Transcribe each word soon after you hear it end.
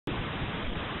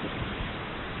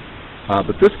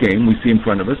But this game we see in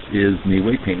front of us is Nie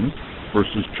Weiping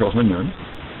versus Cho Hunhyun.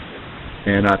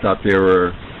 And I thought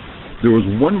there was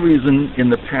one reason in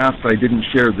the past I didn't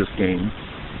share this game.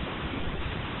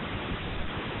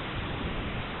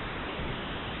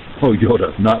 Oh,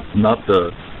 Yoda, not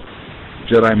the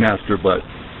Jedi Master, but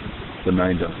the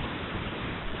Nine Dust.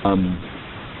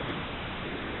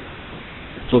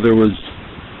 So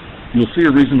you'll see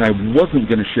a reason I wasn't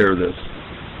going to share this,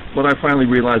 but I finally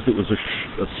realized it was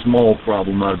a small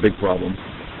problem, not a big problem.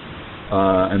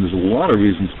 And there's a lot of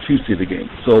reasons to see the game.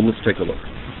 So let's take a look.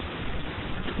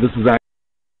 This is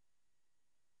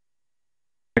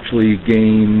actually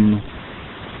game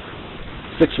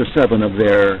 6 or 7 of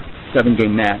their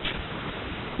 7-game match.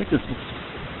 I think this is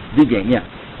the game, yeah,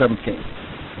 7th game,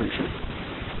 pretty sure.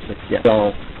 6,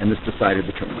 yeah, and this decided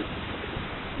the tournament.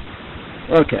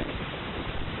 Okay,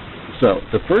 so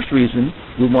the first reason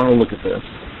we want to look at this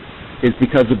is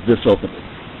because of this opening.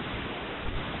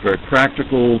 Very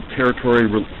practical, territory,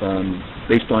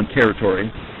 based on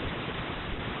territory.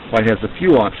 White has a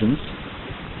few options.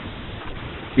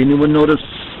 Anyone notice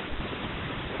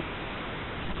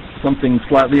something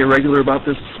slightly irregular about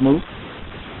this move?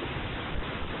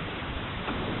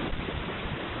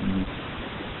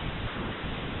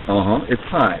 It's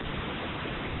high.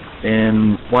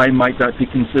 And why might that be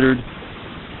considered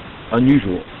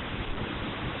unusual?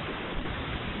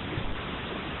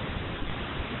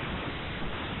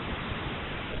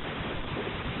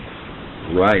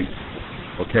 Right.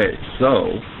 Okay,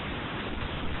 so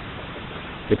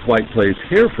if white plays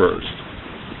here first,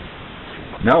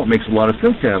 now it makes a lot of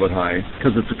sense to have it high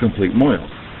because it's a complete moil.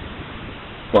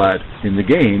 But in the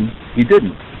game, he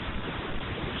didn't.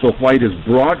 So white is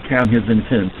broadcasting his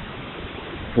intent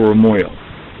for a moil.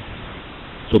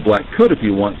 So black could, if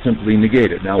you want, simply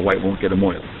negate it. Now white won't get a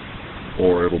moil,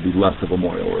 or it'll be less of a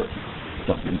moil or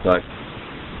something. But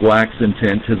black's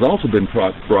intent has also been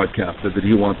broadcasted that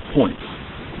he wants points.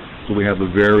 So we have a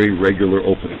very regular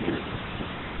opening here.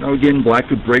 Now again, black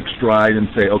could break stride and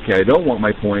say, okay, I don't want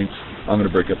my points, I'm going to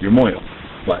break up your moil.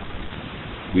 But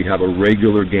we have a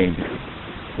regular game here.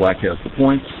 Black has the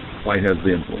points, white has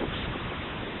the influence.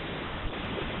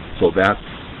 So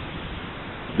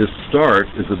this start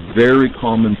is a very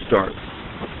common start.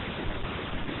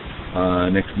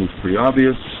 Next move's pretty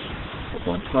obvious. Up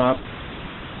on top.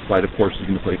 White, of course, is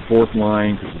going to play 4th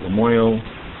line because of the moil.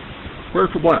 Square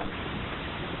for black.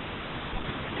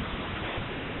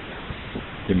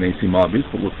 It may seem obvious,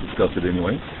 but let's discuss it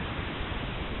anyway.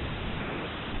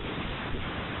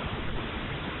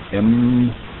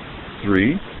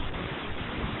 M3,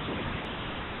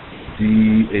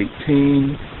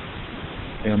 D18,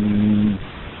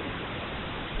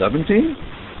 M17,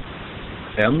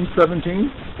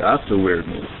 M17. That's a weird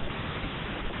move.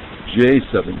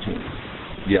 J17.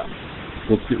 Yeah.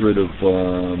 Let's get rid of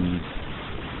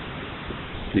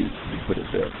C. Put it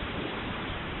there.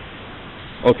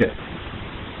 Okay.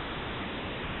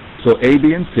 So A,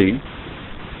 B, and C,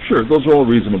 sure, those are all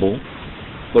reasonable,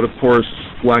 but of course,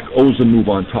 black owes a move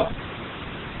on top.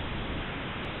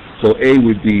 So A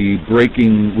would be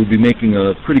making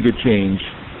a pretty good change,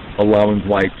 allowing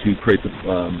white to create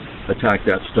attack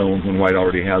that stone when white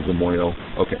already has a moil.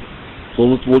 Okay, so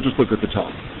we'll just look at the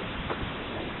top.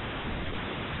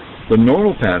 The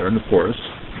normal pattern, of course,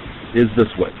 is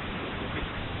this way.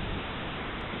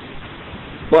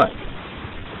 But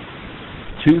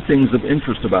two things of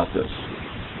interest about this.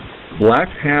 Black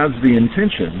has the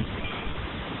intention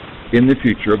in the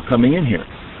future of coming in here.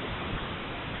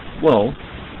 Well,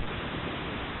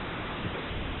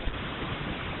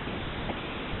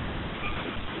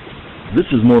 this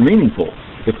is more meaningful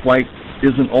if white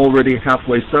isn't already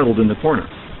halfway settled in the corner.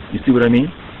 You see what I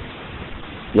mean?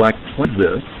 Black plans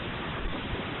this,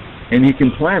 and he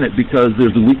can plan it because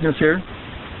there's a weakness here,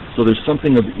 so there's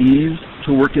something of ease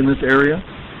to work in this area.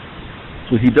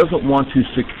 So he doesn't want to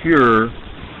secure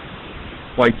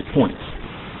white's points.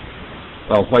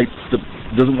 White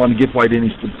doesn't want to give white any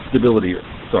stability here.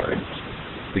 Sorry,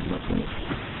 thinking about something.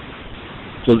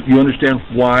 So you understand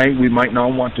why we might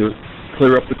not want to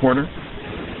clear up the corner?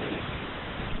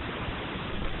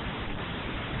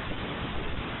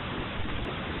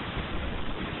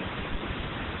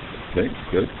 Okay,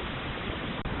 good.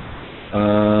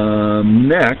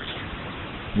 Next,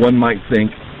 one might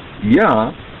think,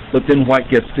 yeah, but then white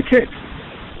gets to kick.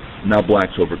 Now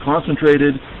black's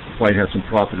over-concentrated, white has some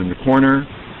profit in the corner,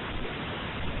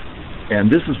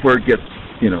 and this is where it gets,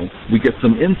 we get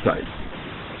some insight.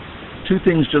 Two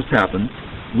things just happened.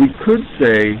 We could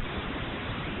say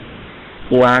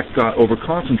black got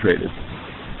over-concentrated,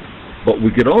 but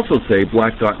we could also say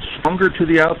black got stronger to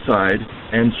the outside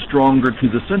and stronger to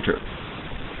the center.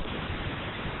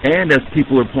 And as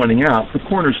people are pointing out, the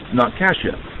corner's not cash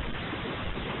yet.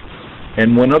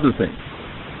 And one other thing.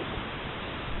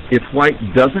 If white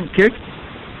doesn't kick,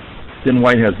 then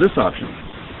white has this option.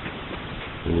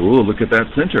 Ooh, look at that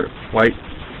center. White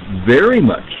very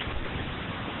much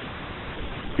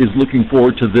is looking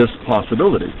forward to this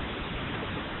possibility.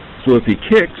 So if he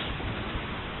kicks,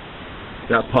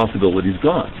 that possibility's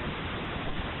gone.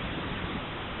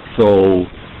 So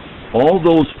all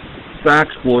those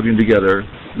facts floating together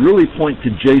really point to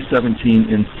J17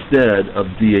 instead of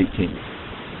D18.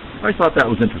 I thought that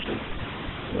was interesting.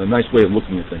 A nice way of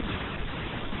looking at things.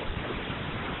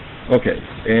 Okay,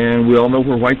 and we all know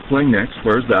where white's playing next.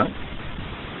 Where's that?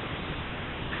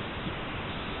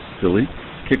 Silly.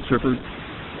 Kicks are for...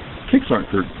 Kicks aren't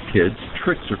for kids.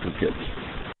 Tricks are for kids.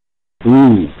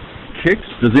 Ooh. Kicks?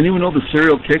 Does anyone know the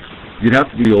cereal Kicks? You'd have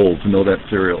to be old to know that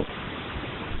cereal.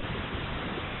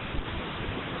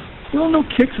 Well, no,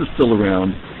 Kicks is still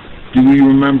around. Do you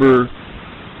remember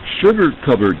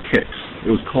sugar-covered Kicks? It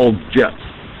was called Jets.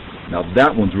 Now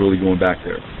that one's really going back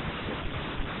there.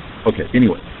 Okay,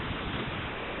 anyway.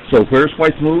 So where's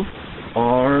white's move?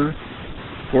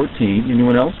 R14.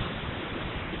 Anyone else?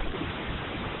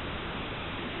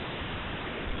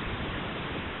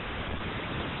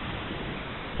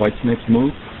 White's next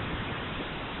move?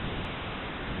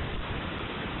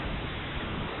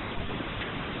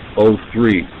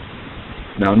 O3.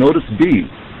 Now notice B.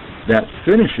 That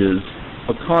finishes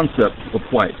a concept of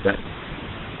white. That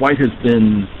white has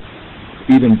been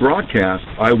even broadcast,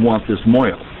 I want this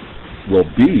moil. Well,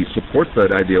 B supports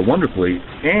that idea wonderfully,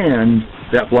 and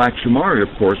that black Shamari,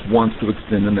 of course, wants to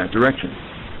extend in that direction.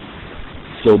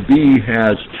 So B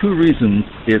has two reasons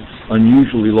it's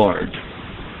unusually large.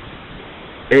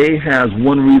 A has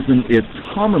one reason it's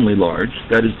commonly large,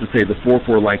 that is to say the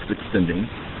 4-4 likes extending,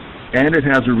 and it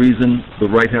has a reason, the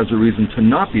right has a reason to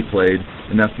not be played,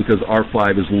 and that's because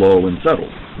R5 is low and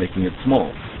settled, making it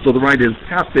small. So the right is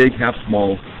half big, half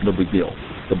small, no big deal.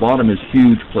 The bottom is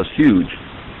huge plus huge,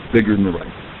 bigger than the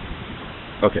right.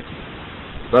 Okay,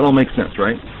 that all makes sense,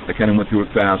 right? I kind of went through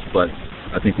it fast, but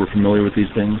I think we're familiar with these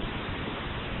things.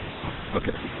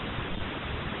 Okay.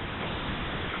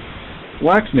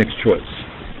 Black's next choice.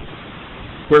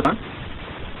 Where's that?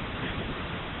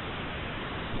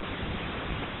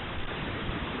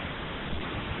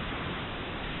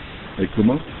 Hey,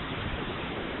 Kumo?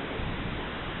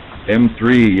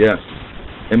 M3, yes.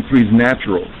 M3 is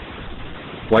natural.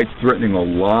 White's threatening a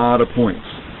lot of points.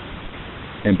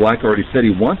 And black already said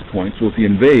he wants points, so if he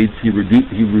invades, he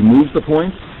removes the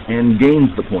points and gains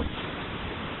the points.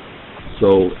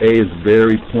 So A is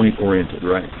very point-oriented,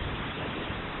 right?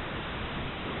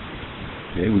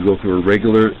 Okay, we go through a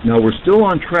regular... Now we're still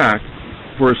on track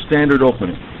for a standard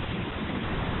opening.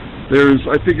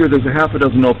 I figure there's a half a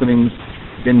dozen openings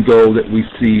in Go that we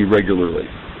see regularly.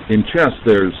 In chess,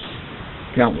 there's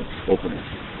countless openings.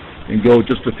 In Go,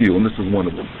 just a few, and this is one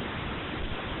of them.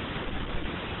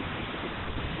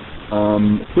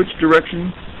 Which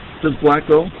direction does black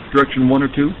go? Direction 1 or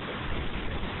 2?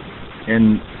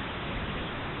 And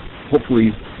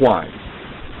hopefully, why?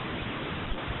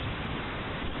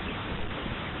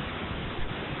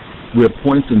 We have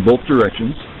points in both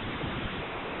directions.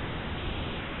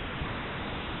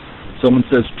 Someone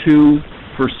says 2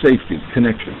 for safety,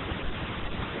 connection.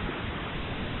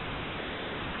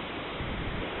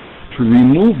 To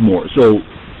remove more, so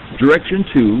direction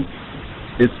 2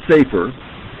 is safer,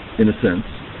 in a sense.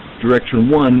 Direction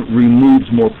 1 removes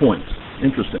more points.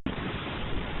 Interesting.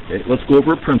 Okay, let's go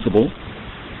over a principle.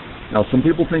 Now, some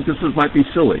people think this might be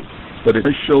silly, but it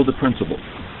does show the principle.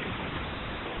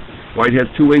 White has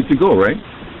 2 ways to go, right?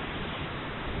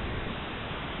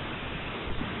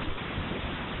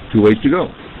 2 ways to go.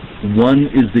 One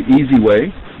is the easy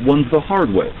way, one's the hard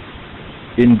way.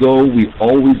 In Go, we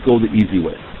always go the easy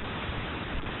way.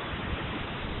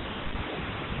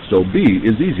 So B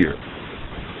is easier.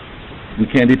 We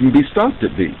can't even be stopped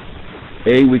at B.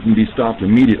 A, we can be stopped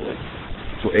immediately.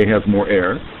 So A has more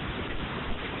air.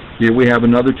 Here we have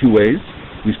another 2 ways.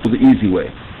 We still the easy way.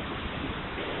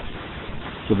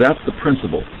 So that's the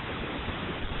principle.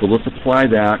 So let's apply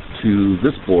that to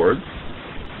this board.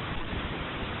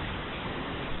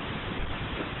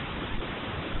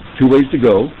 Two ways to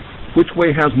go. Which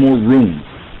way has more room?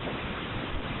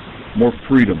 More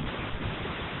freedom?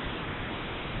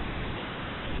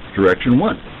 Direction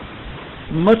 1.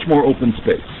 Much more open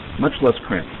space, much less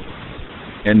cramped.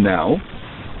 And now,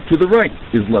 to the right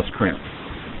is less cramped.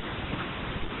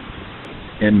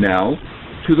 And now,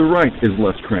 to the right is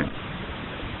less cramped.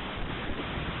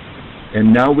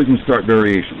 And now we can start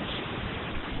variations.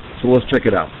 So let's check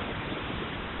it out.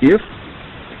 If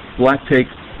black takes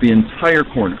the entire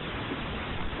corner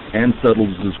and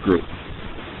settles his group.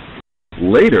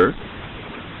 Later,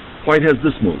 white has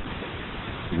this move.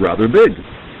 Rather big.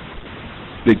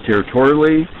 Big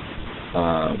territorially,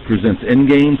 presents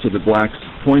endgame, so the black's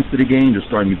points that he gained are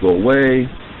starting to go away.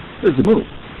 This is a move.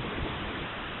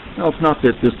 Now, it's not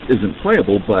that this isn't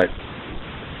playable, but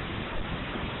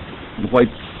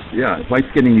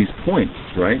white's getting these points,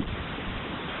 right?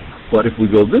 But if we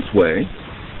go this way,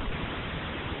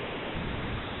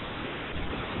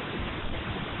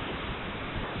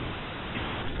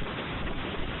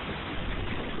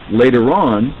 later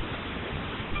on,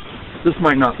 this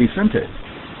might not be sente.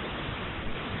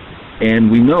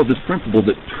 And we know this principle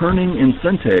that turning in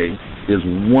sente is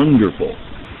wonderful.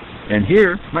 And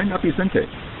here, might not be sente.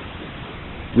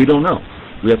 We don't know.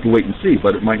 We have to wait and see,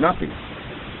 but it might not be.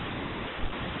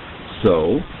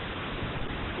 So,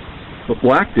 what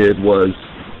black did was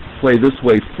play this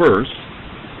way first,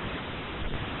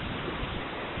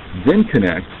 then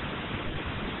connect,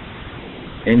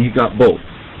 and he got both.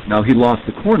 Now he lost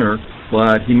the corner,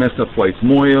 but he messed up white's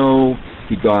moyo,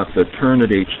 he got the turn at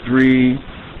h3,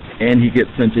 and he gets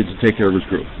scented to take care of his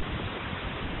group.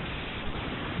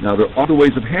 Now there are other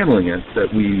ways of handling it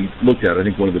that we looked at. I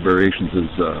think one of the variations is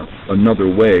another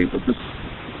way, but this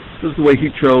is the way he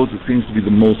chose. It seems to be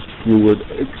the most fluid,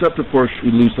 except of course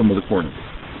we lose some of the corners.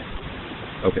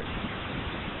 Okay.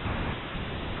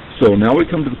 So now we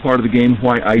come to the part of the game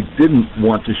why I didn't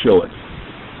want to show it.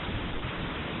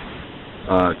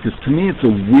 Because to me it's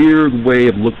a weird way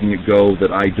of looking at Go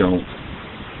that I don't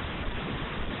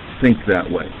think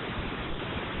that way.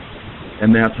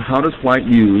 And that's, how does white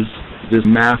use this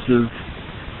massive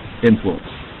influence?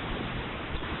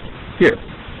 Here.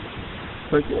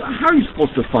 Like, how are you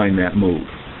supposed to find that move?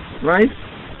 Right?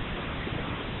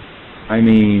 I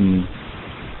mean,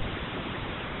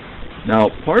 now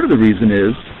part of the reason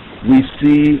is we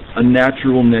see a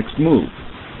natural next move.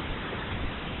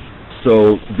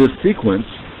 So this sequence,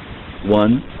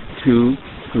 1, 2,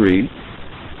 3,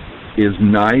 is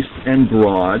nice and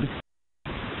broad,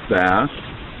 fast.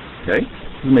 Okay,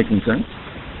 this is making sense.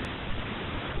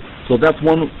 So that's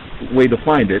one way to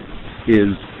find it,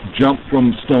 is jump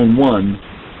from stone 1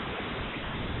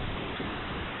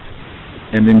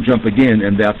 and then jump again,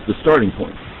 and that's the starting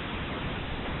point.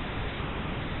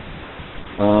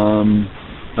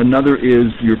 Another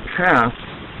is you're past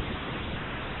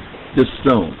this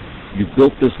stone. You've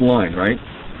built this line, right?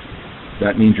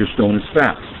 That means your stone is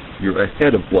fast. You're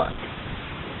ahead of black.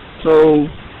 So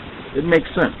it makes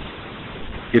sense.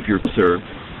 If you're closer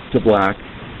to black,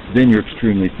 then you're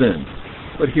extremely thin.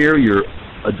 But here you're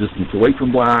a distance away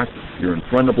from black, you're in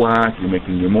front of black, you're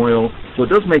making your moil. So it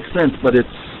does make sense, but it's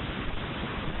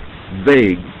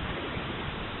vague.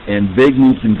 And vague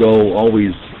moves in Go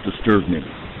always disturb me.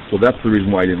 So that's the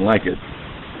reason why I didn't like it.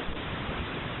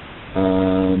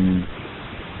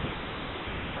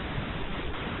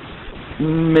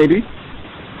 Maybe.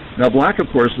 Now black, of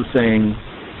course, is saying,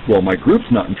 well, my group's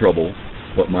not in trouble,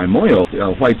 but my moyo,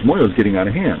 white's moyo is getting out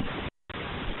of hand.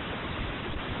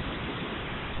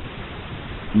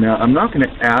 Now, I'm not going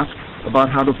to ask about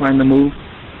how to find the move.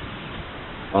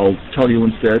 I'll tell you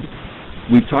instead.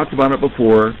 We've talked about it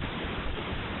before.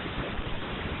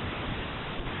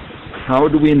 How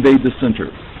do we invade the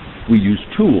center? We use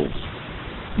tools.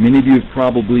 Many of you have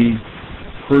probably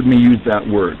heard me use that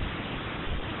word.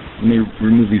 Let me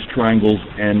remove these triangles,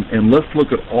 and let's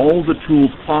look at all the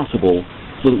tools possible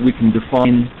so that we can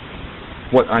define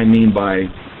what I mean by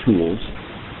tools.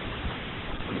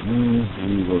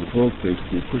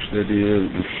 Push that in.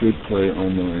 You should play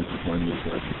on the line to find this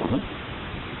right.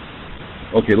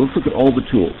 Okay, let's look at all the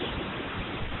tools.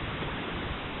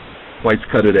 White's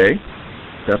cut at A.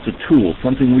 That's a tool,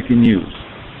 something we can use.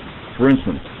 For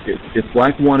instance, if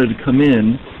black wanted to come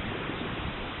in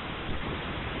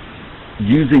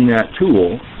using that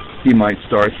tool, he might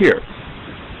start here.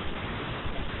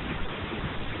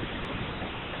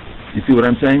 You see what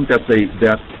I'm saying? That's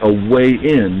a way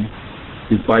in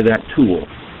is by that tool.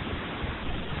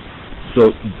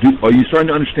 So are you starting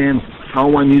to understand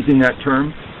how I'm using that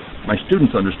term? My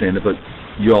students understand it, but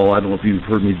y'all, I don't know if you've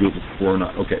heard me do it before or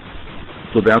not. Okay,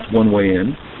 so that's one way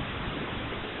in.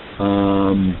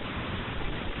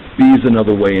 B is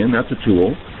another way in. That's a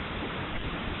tool.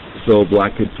 So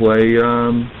black could play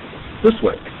this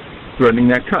way, threatening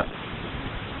that cut.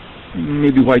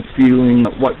 Maybe white's feeling,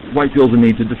 white feels a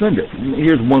need to defend it.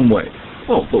 Here's one way.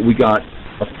 Oh, but we got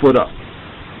a foot up.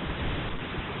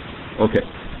 Okay,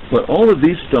 but all of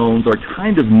these stones are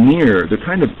kind of near, they're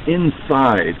kind of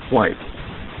inside white.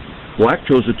 Black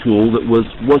chose a tool that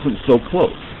wasn't so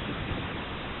close.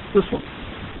 This one.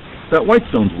 That white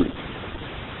stone's weak.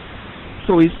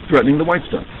 So he's threatening the white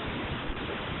stuff.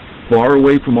 Far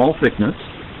away from all thickness,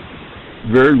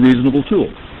 very reasonable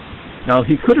tool. Now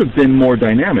he could have been more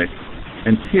dynamic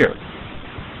and here,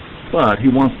 but he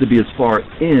wants to be as far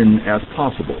in as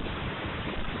possible.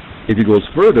 If he goes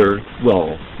further,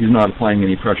 well, he's not applying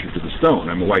any pressure to the stone.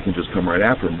 I mean, white can just come right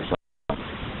after him.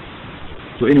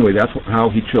 So anyway, that's how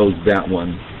he chose that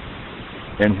one.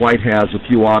 And white has a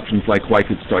few options, like white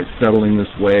could start settling this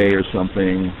way or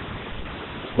something,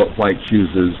 but white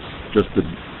chooses just the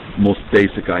most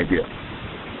basic idea.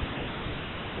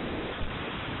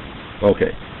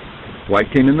 Okay,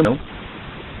 white came in the middle.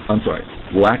 I'm sorry,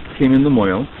 black came in the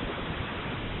moil.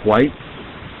 White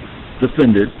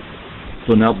defended,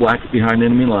 so now black's behind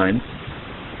enemy lines.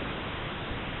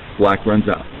 Black runs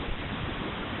out.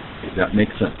 Okay, that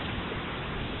makes sense.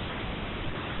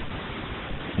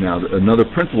 Now another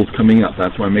principle is coming up.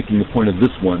 That's why I'm making a point of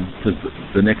this one, because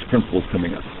the next principle is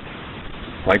coming up.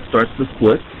 White starts to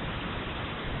split.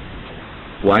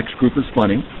 Black's group is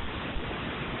funny.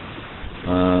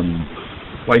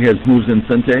 White has moves in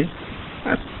Sente.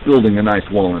 That's building a nice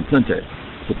wall in Sente.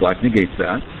 So black negates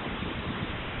that.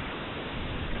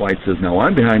 White says, now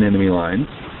I'm behind enemy lines.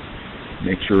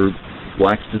 Make sure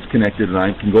black's disconnected and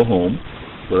I can go home.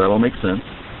 So that all makes sense.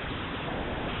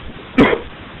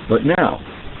 But now,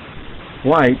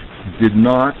 white did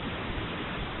not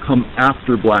come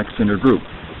after black's center group.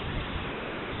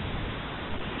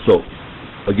 So,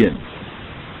 again,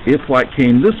 if white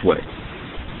came this way,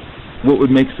 what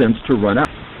would make sense to run out?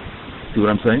 See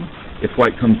what I'm saying? If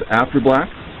white comes after black,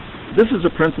 this is a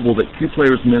principle that Q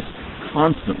players miss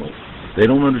constantly. They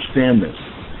don't understand this.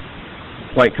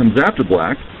 White comes after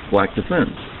black, black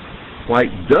defends. White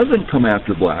doesn't come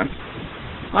after black,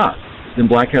 then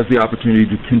black has the opportunity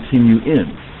to continue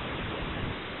in.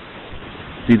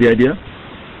 See the idea?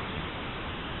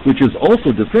 Which is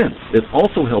also defense. It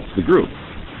also helps the group.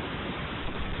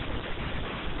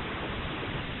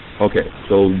 Okay,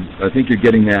 so I think you're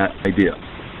getting that idea.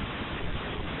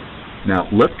 Now,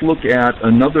 let's look at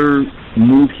another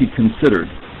move he considered.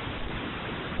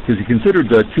 Because he considered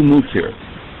two moves here.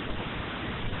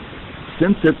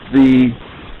 Since it's the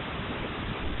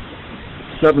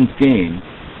 7th game,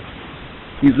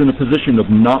 he's in a position of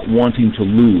not wanting to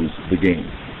lose the game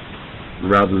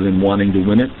rather than wanting to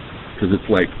win it, because it's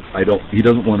like he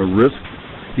doesn't want to risk.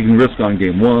 He can risk on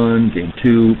game 1, game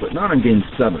 2, but not on game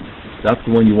 7. That's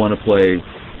the one you want to play,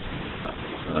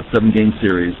 a 7-game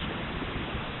series.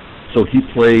 So he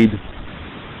played,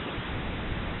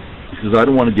 he says, I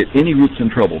don't want to get any roots in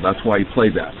trouble. That's why he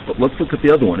played that. But let's look at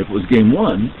the other one. If it was game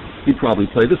 1, he'd probably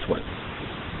play this way.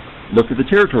 Look at the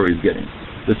territory he's getting.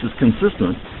 This is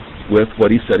consistent with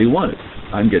what he said he wanted.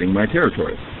 I'm getting my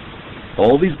territory.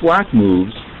 All these black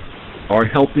moves are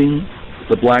helping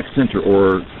the black center,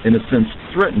 or in a sense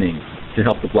threatening to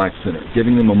help the black center,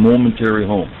 giving them a momentary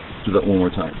home. Do that one more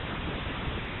time.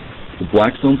 The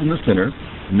black stone's in the center,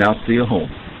 now see a home.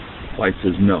 White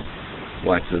says no.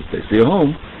 Black says they see a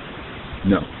home.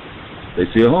 No. They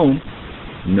see a home.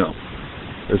 No.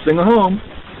 They're seeing a home.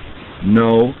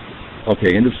 No.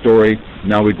 Okay, end of story.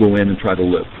 Now we go in and try to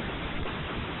live.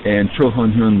 And Cho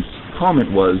Hunhyun's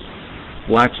comment was,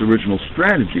 black's original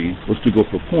strategy was to go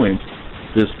for points.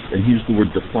 This, and he used the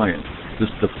word defiant. This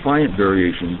defiant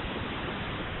variation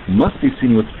must be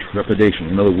seen with trepidation,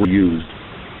 another word used,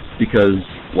 because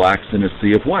black's in a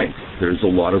sea of white. There's a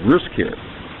lot of risk here,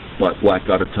 but black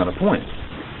got a ton of points.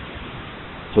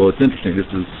 So it's interesting. This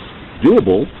is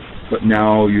doable, but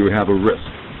now you have a risk.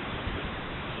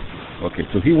 Okay,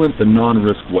 so he went the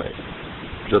non-risk way,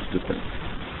 just to think.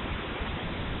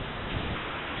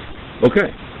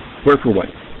 Okay, square for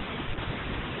white.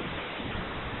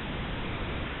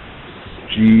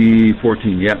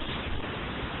 G14, yes.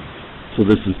 So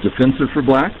this is defensive for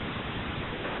black,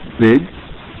 big,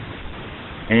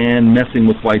 and messing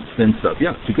with white's thin stuff.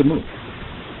 Yeah, it's a good move.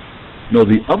 No,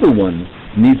 the other one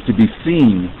needs to be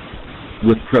seen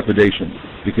with trepidation,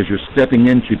 because you're stepping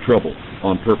into trouble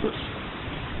on purpose.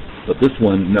 But this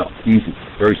one, no, easy,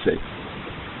 very safe.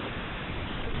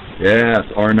 Yes,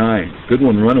 R9, good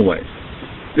one, runaway.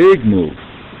 Big move.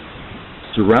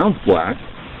 Surrounds black,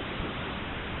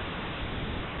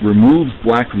 removes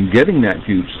black from getting that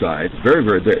huge side, very,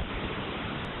 very big.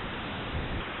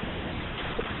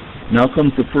 Now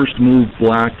comes the first move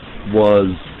black was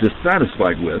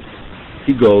dissatisfied with.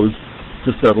 He goes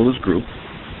to settle his group.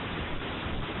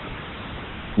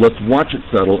 Let's watch it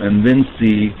settle and then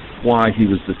see why he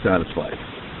was dissatisfied.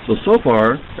 So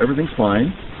far, everything's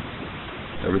fine.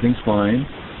 Everything's fine.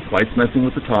 White's messing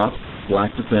with the top,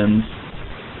 black defends,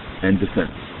 and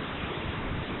defends.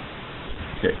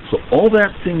 Okay, so all that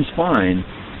seems fine,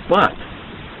 but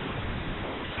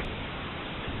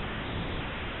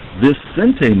This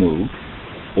sente move,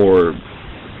 or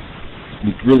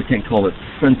we really can't call it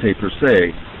sente per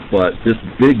se, but this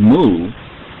big move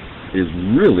is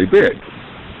really big.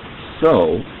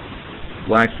 So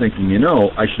black's thinking, you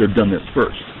know, I should have done this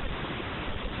first,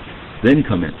 then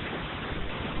come in.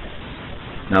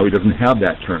 Now he doesn't have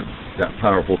that turn, that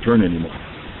powerful turn anymore.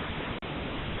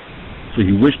 So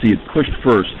he wished he had pushed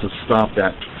first to stop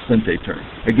that sente turn.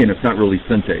 Again, it's not really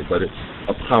sente, but it's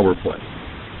a power play.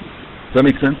 Does that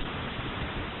make sense?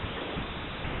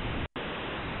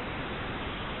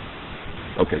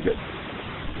 Okay, good.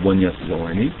 One yes is all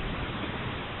I need.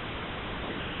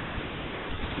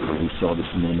 We saw this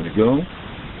a moment ago.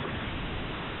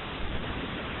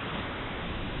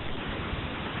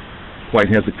 White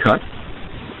has a cut.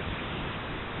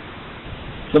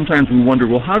 Sometimes we wonder,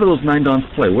 well, how do those 9-dons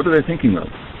play? What are they thinking of?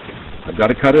 I've got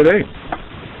a cut at A.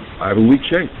 I have a weak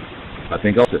shape. I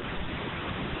think I'll sit.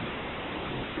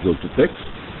 Goes to fix.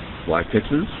 Black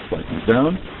fixes. Black comes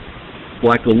down.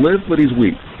 Black will live, but he's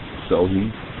weak. So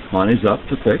he money's up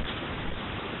to fix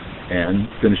and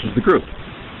finishes the group.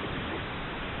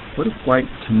 What if white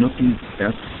Tanuki's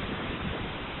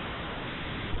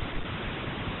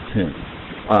S10?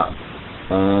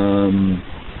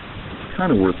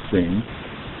 Kind of worth seeing.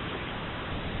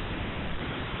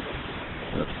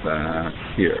 That's back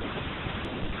here.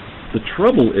 The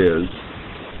trouble is,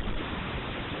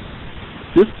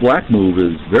 this black move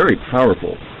is very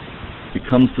powerful. It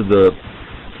comes to the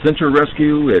center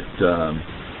rescue. It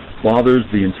bothers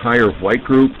the entire white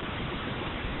group.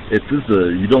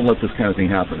 You don't let this kind of thing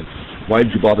happen. Why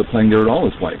did you bother playing there at all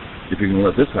as white? If you're going to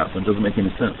let this happen, it doesn't make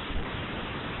any sense.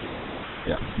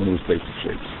 Yeah, one of those basic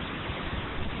shapes.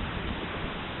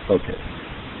 Okay,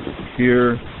 over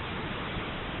here.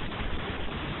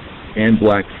 And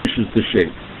black finishes the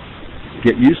shape.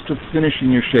 Get used to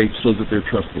finishing your shapes so that they're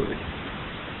trustworthy.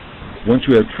 Once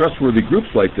you have trustworthy groups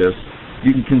like this,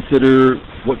 you can consider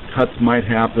what cuts might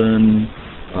happen.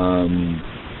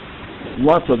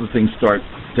 Lots of other things start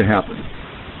to happen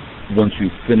once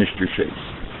you've finished your shapes.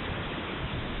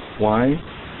 Why?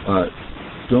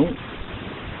 Don't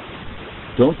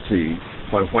see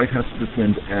why white has to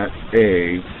defend at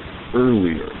A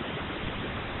earlier.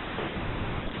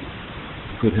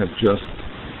 Could have just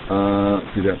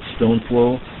do that stone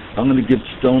flow. I'm going to give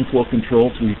stone flow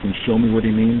control so you can show me what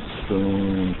he means.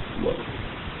 Stone flow.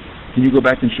 Can you go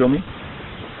back and show me?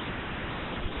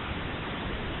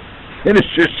 Finish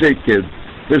your shape, kids.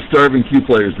 They're starving Q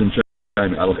players in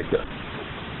China. I like that.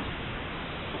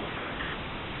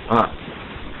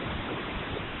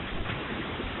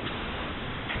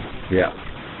 Yeah.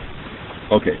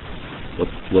 Okay.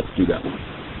 Let's do that one.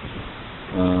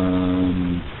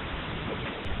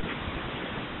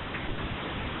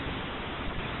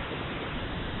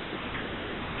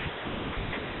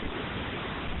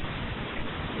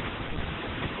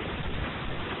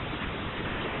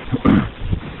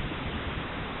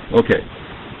 Okay,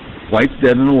 white's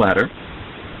dead in the ladder.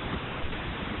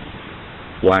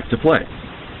 Black to play.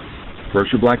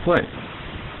 First your black play.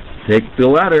 Take the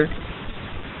ladder.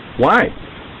 Why?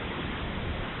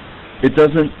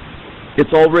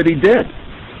 It's already dead.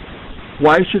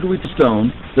 Why should we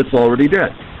stone that's already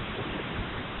dead?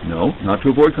 No, not to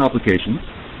avoid complications.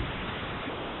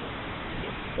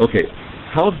 Okay,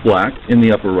 how's black in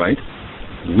the upper right?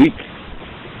 Weak.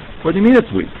 What do you mean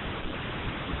it's weak?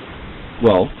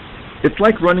 Well, it's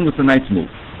like running with the knight's move.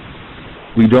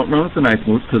 We don't run with the knight's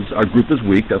move because our group is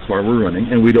weak, that's why we're running,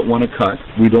 and we don't want to cut.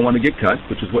 We don't want to get cut,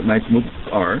 which is what knight's moves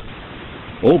are.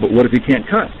 Oh, but what if he can't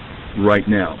cut right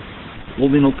now? Well,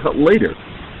 then he'll cut later.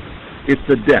 It's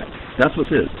a debt. That's what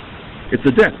it is. It's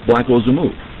a debt. Black owes a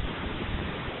move.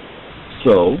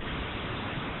 So,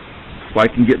 if I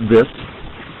can get this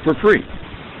for free.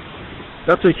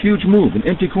 That's a huge move, an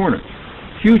empty corner.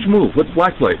 Huge move. What's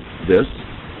black play? This.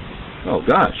 Oh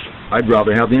gosh, I'd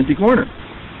rather have the empty corner.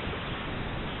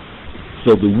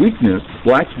 So the weakness,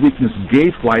 black's weakness,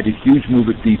 gave white a huge move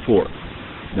at d4.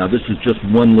 Now this is just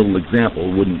one little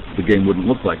example. The game wouldn't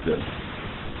look like this.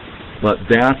 But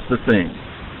that's the thing.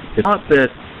 It's not that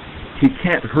he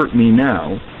can't hurt me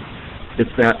now.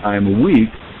 It's that I'm weak,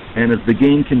 and as the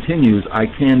game continues, I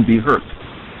can be hurt.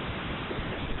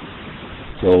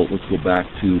 So let's go back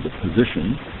to the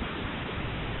position.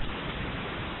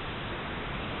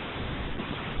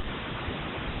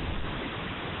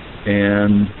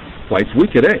 And white's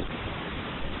weak at A.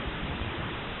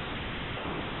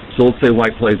 So let's say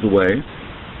white plays away.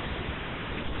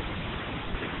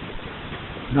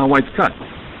 Now white's cut.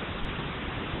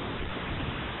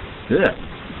 Yeah.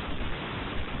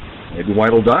 Maybe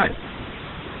white will die.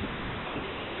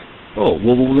 Oh,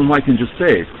 well then white can just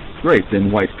save. Great,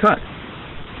 then white's cut.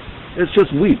 It's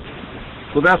just weak.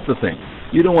 So that's the thing.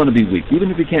 You don't want to be weak. Even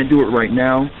if you can't do it right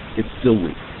now, it's still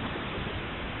weak.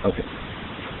 Okay.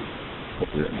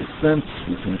 Hopefully that makes sense.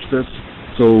 We finish this.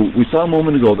 So we saw a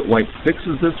moment ago that white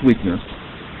fixes this weakness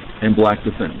and black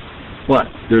defends. But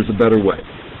there's a better way.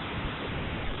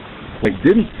 What I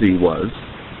didn't see was,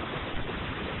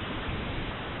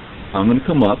 I'm going to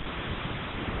come up,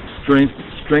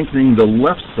 strengthening the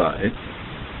left side.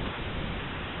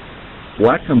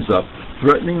 Black comes up,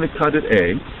 threatening the cut at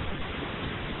A.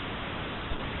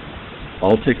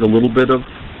 I'll take a little bit of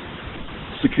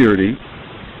security,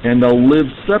 and I'll live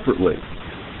separately.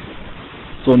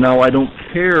 So now I don't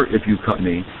care if you cut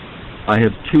me. I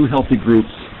have two healthy groups.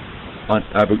 I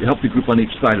have a healthy group on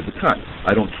each side of the cut.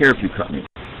 I don't care if you cut me.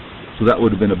 So that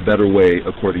would have been a better way,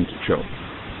 according to Cho.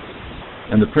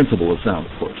 And the principle is sound,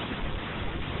 of course.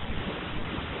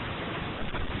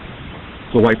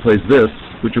 So white plays this,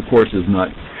 which of course is not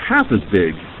half as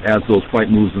big as those white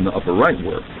moves in the upper right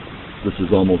were. This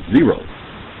is almost 0.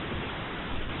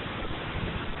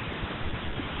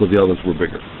 So the others were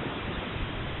bigger.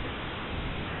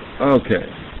 Okay.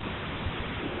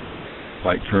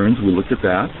 White turns, we looked at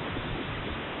that.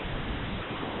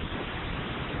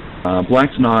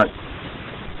 Black's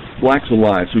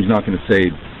alive, so he's not going to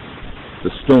save the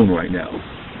stone right now.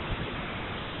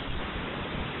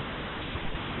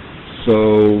 So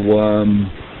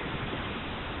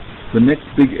the next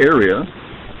big area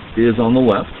is on the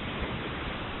left.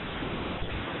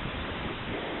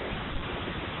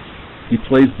 He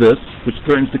plays this, which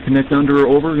threatens to connect under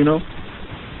or over, you know.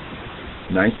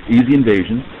 Nice, easy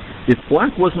invasion. If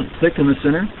black wasn't thick in the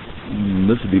center,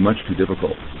 this would be much too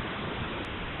difficult.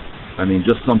 I mean,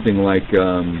 just something like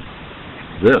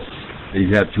this.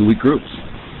 You'd have two weak groups.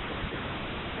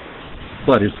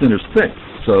 But his center's thick,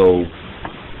 so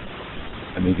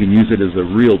I mean, you can use it as a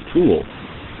real tool.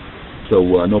 So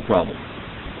no problem.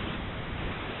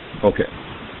 Okay.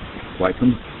 White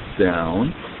comes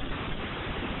down.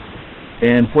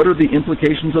 And what are the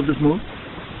implications of this move?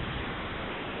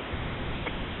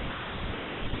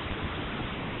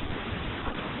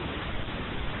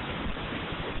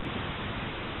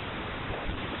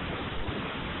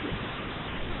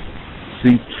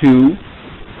 C2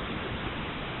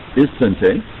 is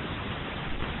Sente.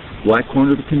 Black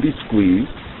corner can be squeezed.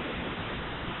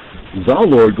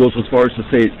 Zalord goes as far as to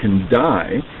say it can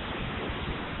die.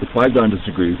 The 5-Don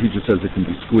disagrees. He just says it can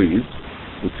be squeezed.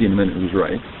 We'll see in a minute who's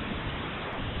right.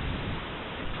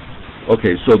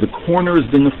 Okay, so the corner is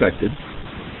being affected.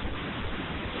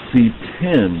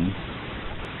 C10.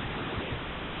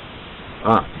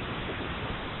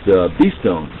 The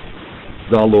B-stone.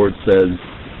 Zalord says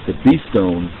the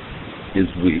B-stone is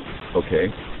weak.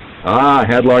 Okay.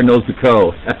 Hadlar knows the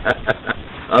Ko.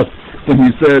 When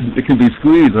you said it can be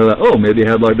squeezed, I thought, oh, maybe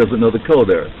Hadlar doesn't know the Ko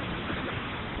there.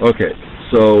 Okay,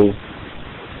 so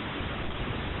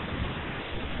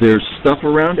there's stuff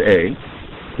around A,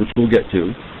 which we'll get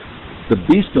to. The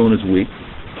B-stone is weak.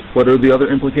 What are the other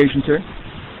implications here?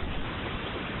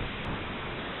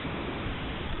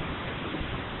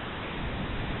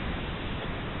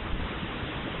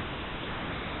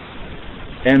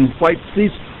 And white C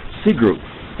group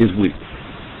is weak.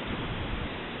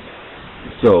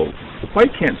 So the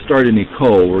white can't start any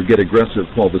Ko or get aggressive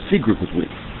while the C group is weak.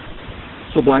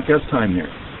 So black has time here.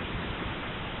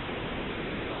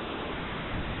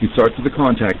 He starts with the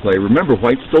contact play. Remember,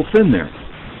 white's still thin there.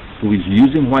 So he's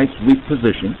using white's weak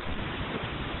position.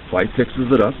 White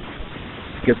fixes it up,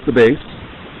 gets the base.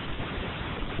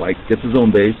 White gets his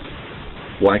own base.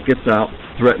 Black gets out,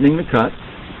 threatening the cut.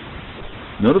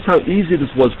 Notice how easy this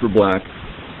was for black,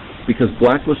 because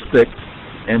black was thick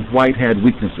and white had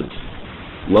weaknesses.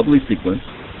 Lovely sequence.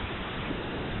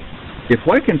 If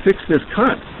white can fix this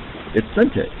cut, it's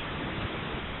Sente.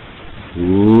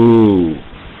 Ooh.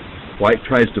 White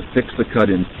tries to fix the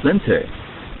cut in Sente.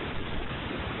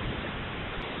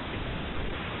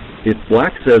 If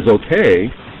black says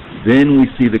okay, then we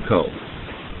see the Ko.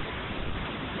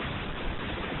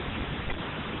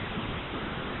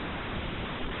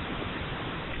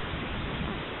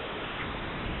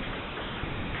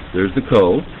 There's the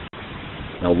Ko.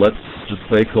 Now let's just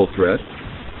play Ko threat.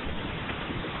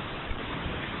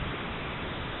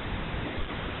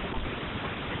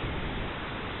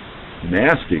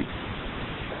 Nasty.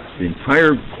 The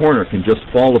entire corner can just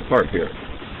fall apart here.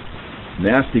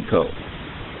 Nasty Ko.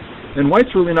 And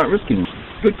white's really not risking.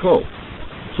 Good Ko.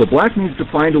 So black needs to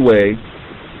find a way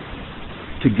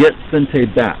to get Sente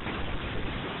back.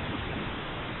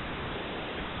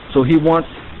 So he wants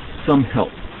some help.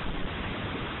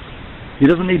 He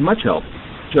doesn't need much help,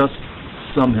 just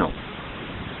some help.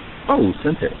 Oh,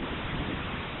 Sente.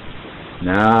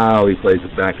 Now he plays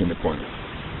it back in the corner.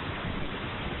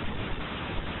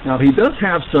 Now he does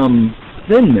have some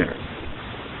thin there,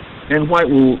 and white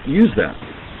will use that.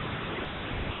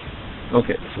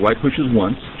 Okay, so white pushes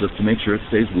once, just to make sure it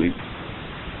stays weak.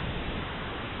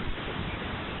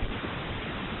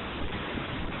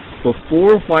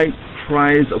 Before white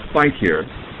tries a fight here,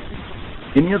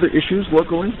 any other issues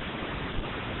locally?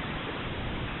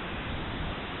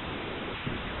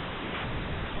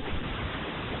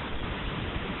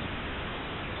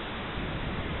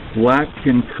 Black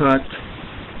can cut.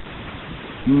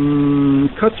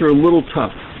 Cuts are a little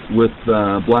tough with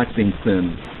black being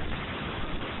thin.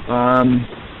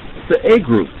 The A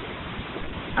group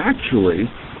actually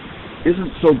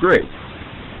isn't so great.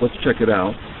 Let's check it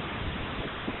out.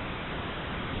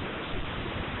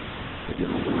 Get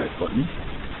on the right button.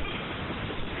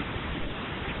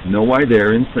 No Y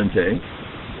there in Sente.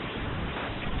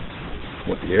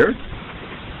 What here?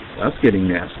 That's getting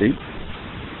nasty.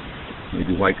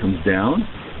 Maybe white comes down.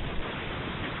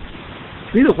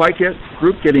 See the white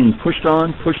group getting pushed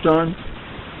on, pushed on?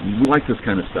 We like this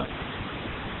kind of stuff.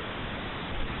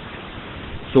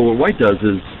 So what white does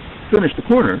is finish the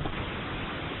corner.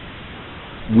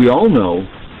 We all know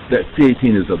that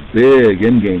C18 is a big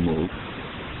endgame move.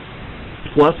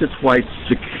 Plus it's white's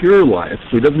secure life,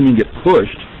 so he doesn't even get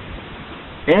pushed.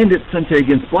 And it's Sente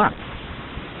against black.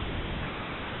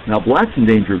 Now black's in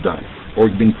danger of dying, or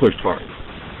being pushed hard.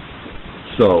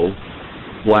 So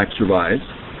black survives.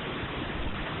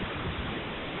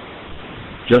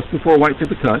 Just before white took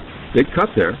the cut, big cut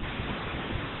there,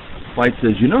 white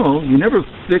says, you know, you never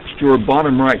fixed your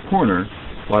bottom right corner.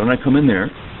 Why don't I come in there,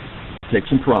 take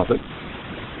some profit?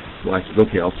 Black says,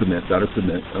 okay, I'll submit. Gotta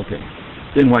submit. Okay.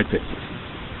 Then white fixes.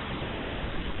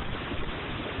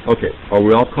 Okay, are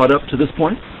we all caught up to this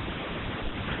point?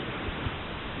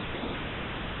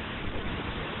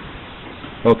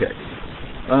 Okay.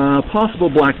 Possible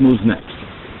black moves next.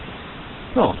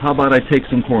 Oh, how about I take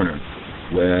some corner?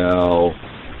 Well,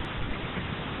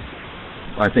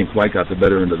 I think white got the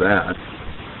better end of that.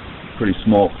 Pretty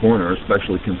small corner,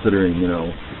 especially considering, you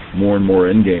know, more and more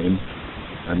endgame.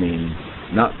 I mean,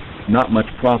 not much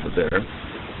profit there.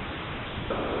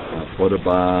 What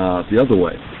about the other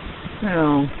way?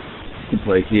 Well, you can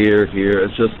play here, here.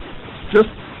 It's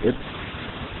it's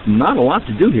not a lot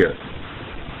to do here.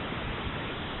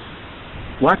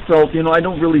 Black felt, you know, I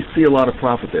don't really see a lot of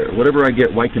profit there. Whatever I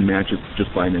get, white can match it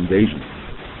just by an invasion.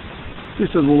 So he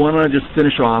says, well, why don't I just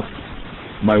finish off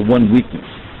my one weakness?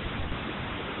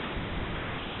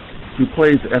 He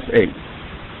plays S8.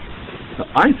 Now,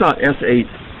 I thought S8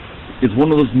 is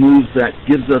one of those moves that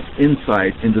gives us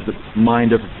insight into the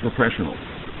mind of a professional.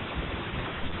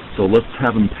 So let's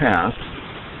have him pass.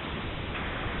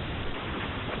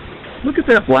 Look at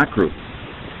that black group.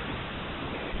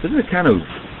 Isn't it kind of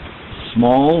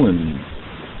small and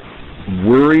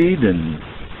worried? And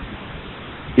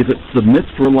if it submits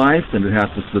for life, then it has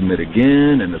to submit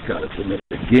again, and it's got to submit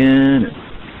again. And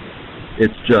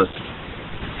it's just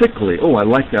sickly. Oh, I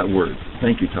like that word.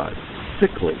 Thank you, Todd.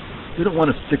 Sickly. We don't want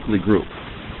a sickly group.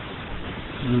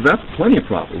 So that's plenty of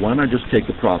profit. Why don't I just take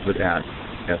the profit at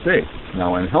S8?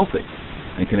 Now I'm healthy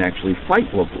and can actually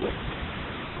fight locally.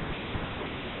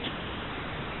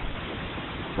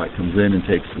 White comes in and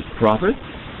takes his profit.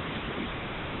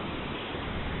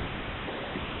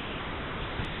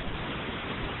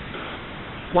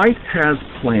 White has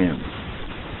plans.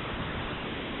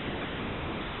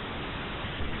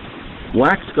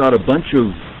 Black's got a bunch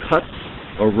of cuts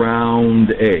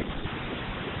around A.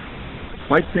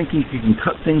 White's thinking he can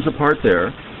cut things apart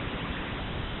there.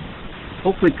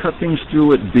 Hopefully cut things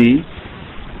through at B.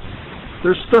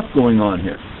 There's stuff going on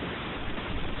here.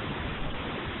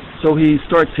 So he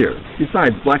starts here.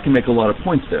 Besides, black can make a lot of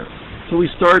points there. So he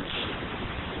starts,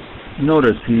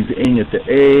 notice he's aiming at the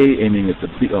A, aiming at the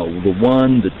B, the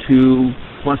 1, the 2,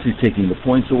 plus he's taking the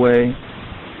points away.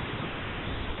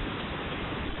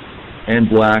 And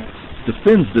black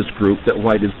defends this group that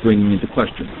white is bringing into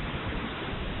question.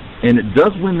 And it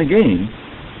does win the game,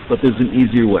 but there's an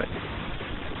easier way,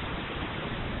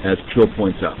 as Cho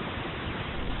points out.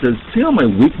 It says, see all my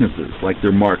weaknesses, like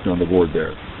they're marked on the board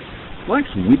there. Black's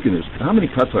weakness, how many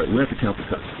cuts are there? We have to count the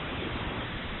cuts.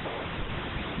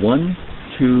 1,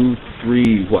 2,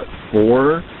 3, what,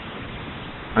 4?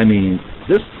 I mean,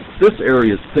 this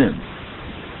area is thin.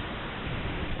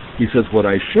 He says, what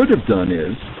I should have done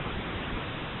is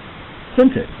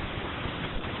Sente.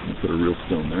 Let me put a real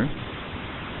stone there.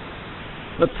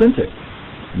 Let's Sente.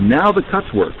 Now the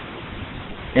cuts work.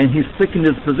 And he's thickened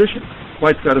his position.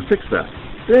 White's got to fix that.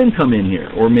 Then come in here,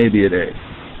 or maybe at A.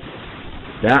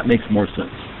 That makes more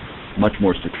sense. Much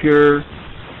more secure.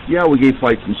 yeah, we gave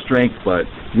white some strength, but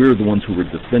we're the ones who were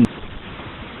defending.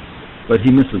 But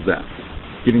he misses that,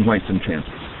 giving white some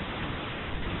chances.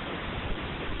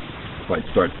 White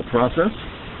starts the process.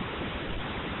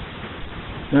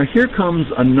 Now here comes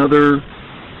another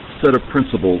set of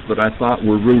principles that I thought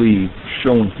were really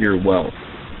shown here well.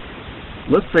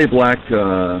 Let's say black,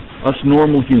 us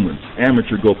normal humans,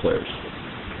 amateur Go players.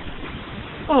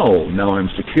 Oh, now I'm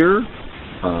secure.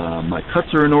 My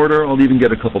cuts are in order. I'll even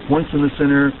get a couple points in the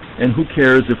center, and who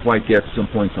cares if white gets some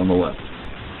points on the left?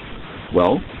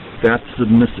 Well, that's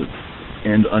submissive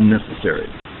and unnecessary.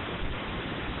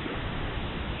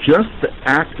 Just the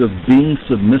act of being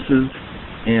submissive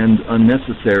and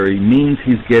unnecessary means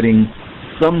he's getting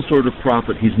some sort of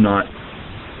profit he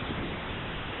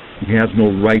has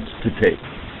no right to take.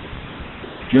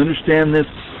 Do you understand this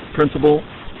principle?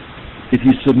 If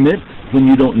you submit when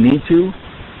you don't need to,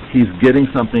 he's getting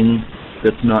something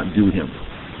that's not due him.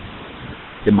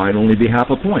 It might only be half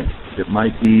a point. It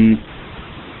might be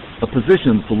a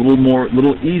position that's a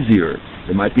little easier.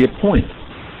 It might be a point.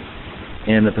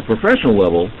 And at the professional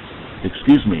level,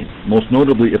 most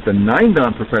notably at the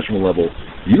 9-dan professional level,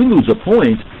 you lose a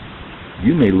point,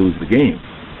 you may lose the game.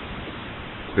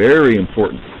 Very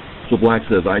important. So black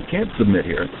says, I can't submit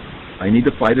here. I need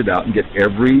to fight it out and get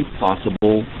every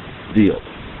possible deal.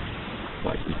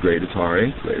 White is great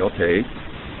Atari, great okay.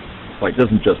 White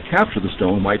doesn't just capture the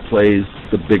stone, white plays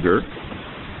the bigger.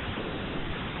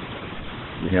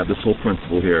 We have this whole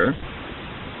principle here.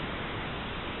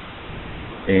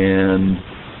 And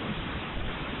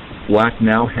black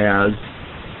now has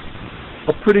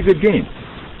a pretty good game.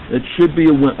 It should be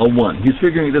a 1. He's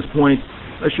figuring at this point,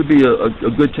 that should be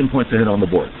a good 10 points ahead on the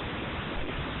board.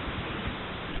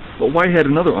 But white had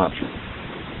another option.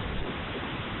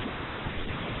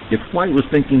 If white was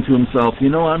thinking to himself, you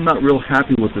know, I'm not real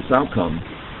happy with this outcome,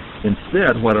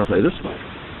 instead, why don't I play this way?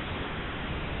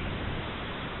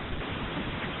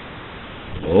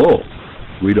 Oh,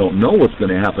 we don't know what's going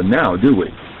to happen now, do we?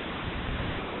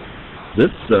 This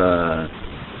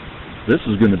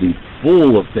is going to be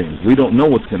full of things. We don't know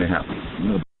what's going to happen. You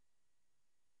know,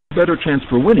 better chance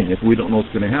for winning if we don't know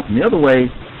what's going to happen. The other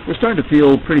way, we're starting to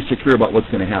feel pretty secure about what's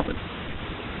going to happen.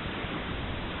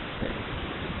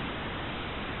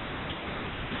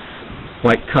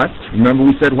 White cuts. Remember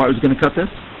we said white was going to cut this?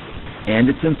 And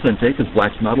it's in sente because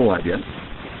black's not alive yet.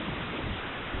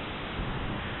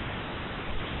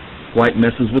 White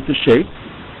messes with the shape.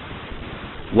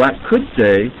 Black could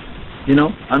say, you know,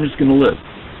 I'm just going to live.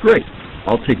 Great.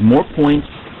 I'll take more points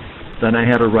than I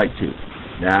had a right to.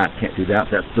 Nah, can't do that.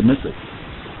 That's submissive.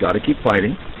 Got to keep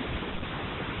fighting.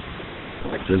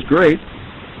 White says, great.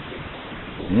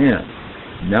 Yeah.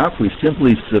 Now if we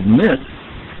simply submit,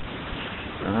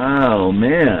 oh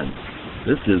man,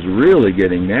 this is really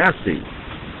getting nasty.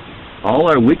 All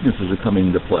our weaknesses are coming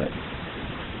into play.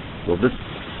 Well, this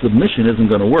submission isn't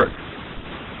going to work.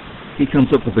 He comes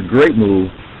up with a great move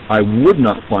I would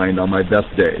not find on my best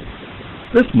day.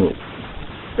 This move.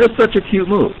 It's such a cute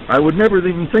move. I would never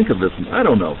even think of this. I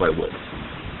don't know if I would.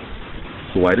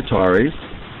 So white Ataris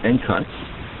and cuts.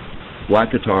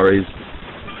 Black Ataris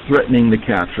threatening the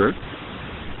capture.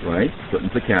 Right?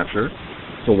 Threatens the capture.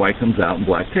 So white comes out and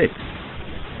black takes.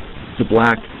 So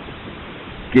black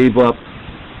gave up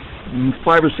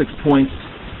 5 or 6 points.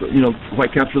 You know,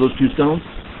 white captured those 2 stones.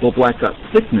 Well, black got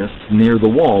thickness near the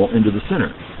wall into the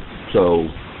center. So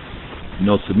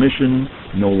no submission,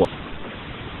 no loss.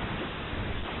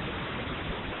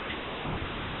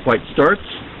 White starts.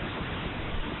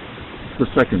 The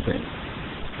second thing.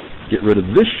 Get rid of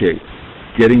this shape.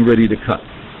 Getting ready to cut.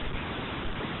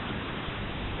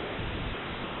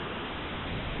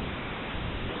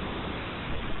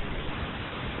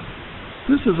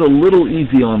 This is a little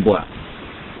easy on black.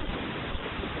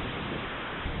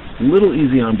 Little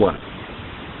easy on black.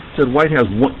 Said white has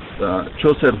one.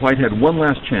 Cho said white had one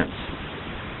last chance,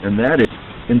 and that is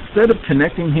instead of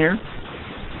connecting here.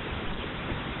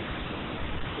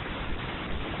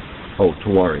 Oh,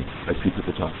 Tawari. I see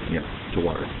people talking. Yeah,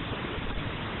 Tawari.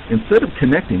 Instead of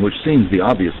connecting, which seems the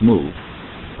obvious move,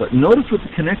 but notice with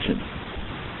the connection.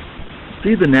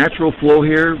 See the natural flow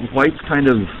here? White's kind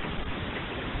of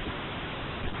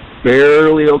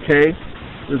barely okay.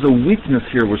 There's a weakness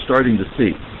here we're starting to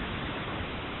see.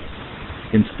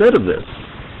 Instead of this,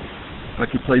 I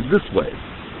could play this way.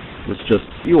 Let's just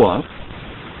cut you off.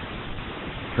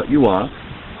 Cut you off.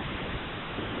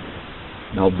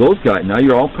 Now those guys, now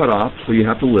you're all cut off, so you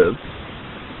have to live.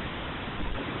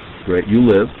 Great, you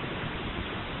live.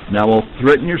 Now I'll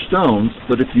threaten your stones,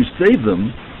 but if you save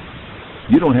them,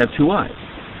 you don't have 2 eyes.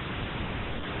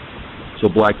 So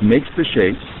black makes the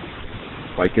shapes.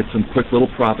 White gets some quick little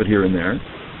profit here and there.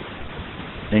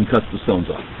 and cuts the stones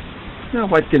off. Now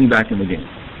white's getting back in the game.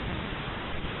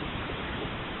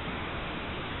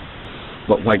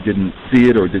 But white didn't see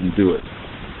it or didn't do it.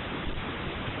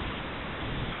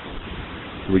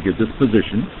 So we get this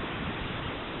position.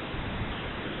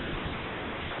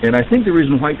 And I think the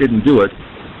reason white didn't do it,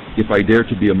 if I dare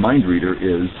to be a mind reader,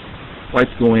 is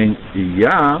white's going,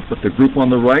 yeah, but the group on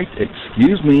the right,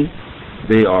 excuse me,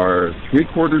 they are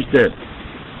 3/4 dead.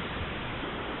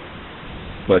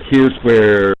 But here's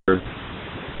where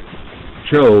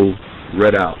Cho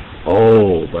read out,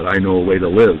 oh, but I know a way to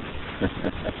live.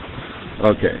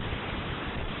 Okay,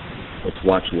 let's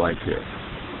watch life here.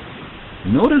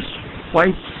 Notice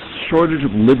white's shortage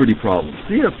of liberty problems.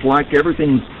 See, it's like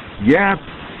everything's, yeah,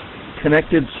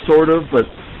 connected sort of, but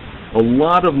a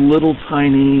lot of little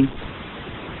tiny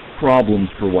problems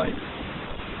for white.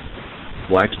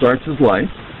 Black starts his life,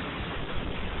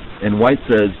 and white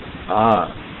says,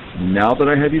 ah, now that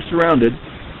I have you surrounded,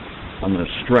 I'm going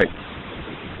to strike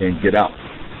and get out.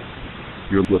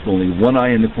 You're with only one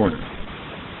eye in the corner.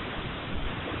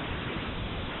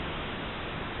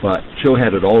 But Cho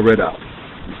had it all read out.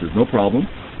 He says, no problem,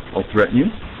 I'll threaten you,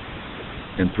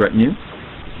 and threaten you,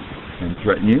 and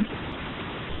threaten you,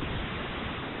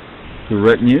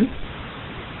 threaten you,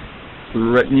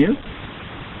 threaten you,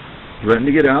 threaten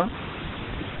to get out,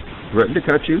 threaten to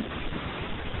cut you,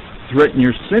 threaten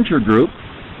your center group,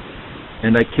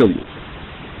 and I kill you.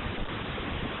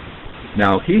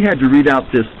 Now, he had to read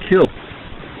out this kill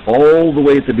all the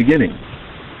way at the beginning.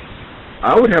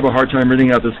 I would have a hard time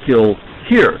reading out this kill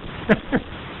here.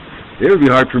 It would be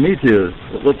hard for me to.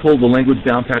 Let's hold the language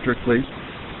down, Patrick, please.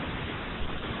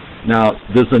 Now,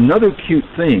 there's another cute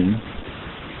thing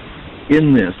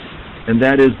in this, and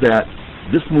that is that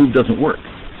this move doesn't work.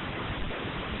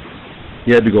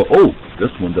 He had to go, oh,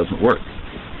 this one doesn't work.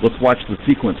 Let's watch the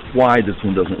sequence why this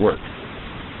one doesn't work.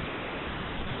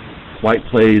 White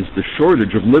plays the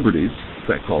shortage of liberties,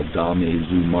 that called Dame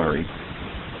Zu Mari.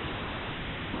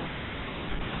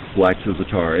 Black says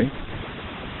Atari.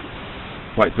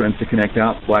 White threatens to connect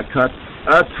out. Black cuts.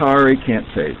 Atari can't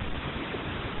save.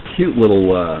 Cute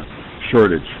little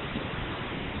shortage.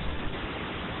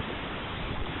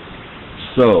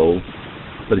 So,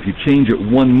 but if you change it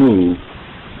one move,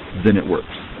 then it works.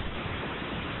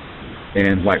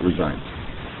 And white resigns.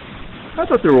 I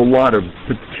thought there were a lot of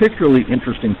particularly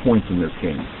interesting points in this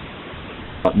game.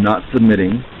 Not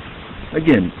submitting.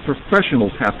 Again,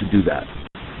 professionals have to do that.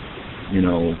 You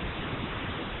know,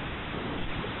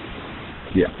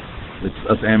 yeah.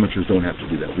 Us amateurs don't have to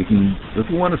do that. We can, if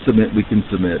we want to submit, we can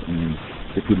submit, and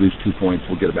if we lose 2 points,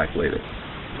 we'll get it back later.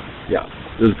 Yeah.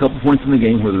 There's a couple points in the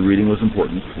game where the reading was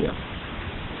important. Yeah.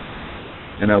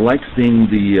 And I like seeing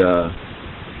the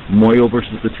Moyo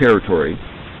versus the territory,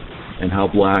 and how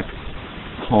black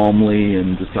calmly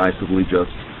and decisively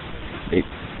just ate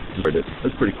it.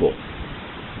 That's pretty cool.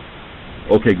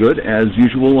 Okay, good. As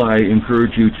usual, I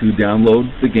encourage you to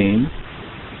download the game,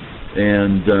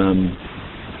 and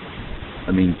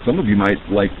I mean, some of you might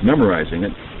like memorizing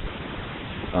it,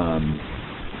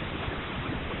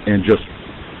 and just,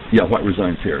 yeah, white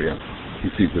resigns here, yeah. He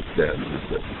sees it's dead.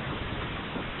 That's it.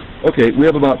 Okay, we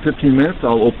have about 15 minutes.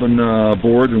 I'll open a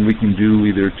board, and we can do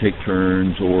either take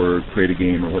turns or create a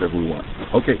game or whatever we want.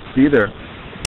 Okay, see you there.